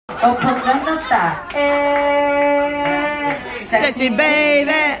Open Gangnam Style. Sexy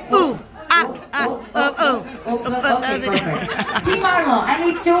baby. Ooh. Okay, perfect. Team Marlon, I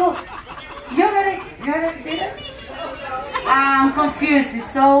need to. You already did it? I'm confused.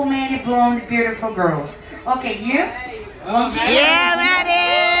 So many blonde, beautiful girls. Okay, you? Yeah,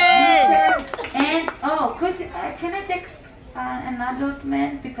 ready. And can I take an adult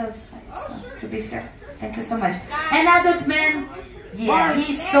man, because to be fair. Thank you so much. An adult man. Yeah,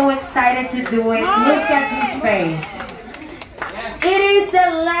 he's so excited to do it. Look at his face. It is the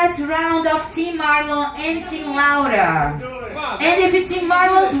last round of Team Marlon and Team Laura. And if Team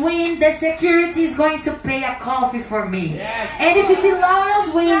Marlon's win, the security is going to pay a coffee for me. And if Team Laura's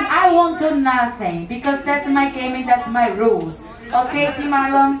win, I won't do nothing, because that's my game and that's my rules. Okay, Team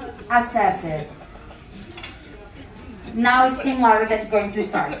Marlon? Accepted. Now it's Team Laura that's going to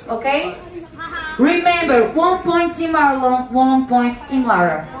start, okay? Remember, 1 point Team Marlon, 1 point Team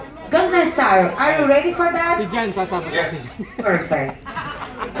Laura. Gangnam Style, are you ready for that? Perfect.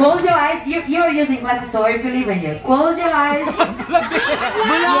 Close your eyes. You're using glasses, so I believe in you. Close your eyes.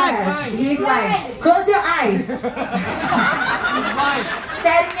 Yes, he's lying. Close your eyes.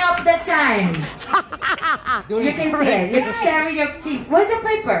 Setting up the time. You can see it. You can share with your team. Where's your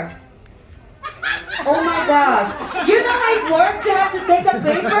paper? Oh my God. You know how it works? You have to take a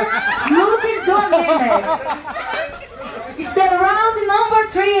paper. Look into a minute. It's the round number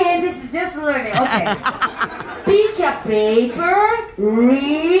 3, and this is just learning. Okay. Pick a paper,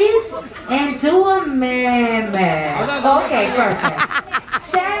 read, and do a meme. Okay, perfect.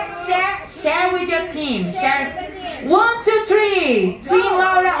 Share with your team. Share. 1, 2, 3. Team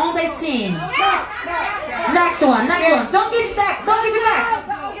Laura on the scene. Next one. Don't give it back. Don't give it back.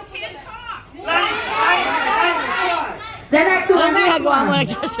 The next one.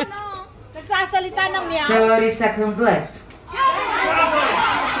 30 seconds left.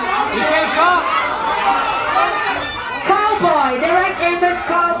 Cowboy. The right answer is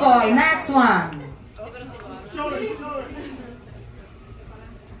cowboy. Next one.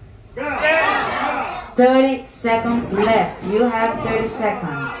 30 seconds left. You have 30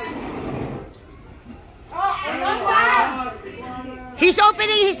 seconds. He's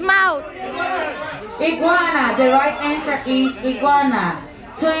opening his mouth. Iguana. The right answer is iguana.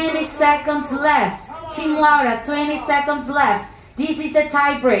 20 seconds left. Team Laura, 20 seconds left. This is the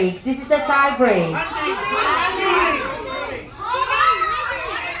tie break. 10,